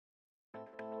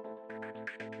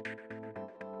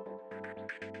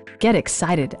Get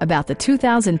excited about the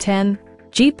 2010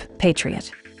 Jeep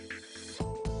Patriot.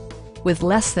 With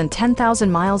less than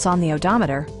 10,000 miles on the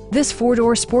odometer, this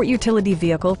four-door sport utility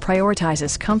vehicle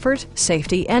prioritizes comfort,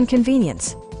 safety, and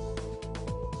convenience.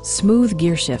 Smooth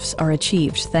gear shifts are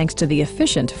achieved thanks to the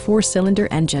efficient four-cylinder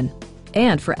engine.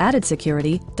 And for added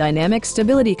security, dynamic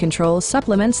stability control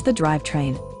supplements the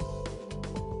drivetrain.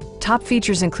 Top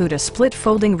features include a split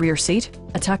folding rear seat,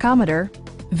 a tachometer,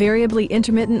 variably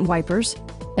intermittent wipers,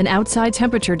 an outside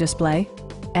temperature display,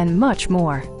 and much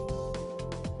more.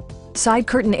 Side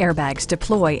curtain airbags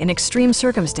deploy in extreme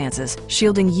circumstances,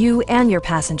 shielding you and your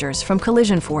passengers from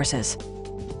collision forces.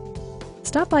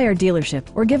 Stop by our dealership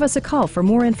or give us a call for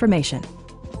more information.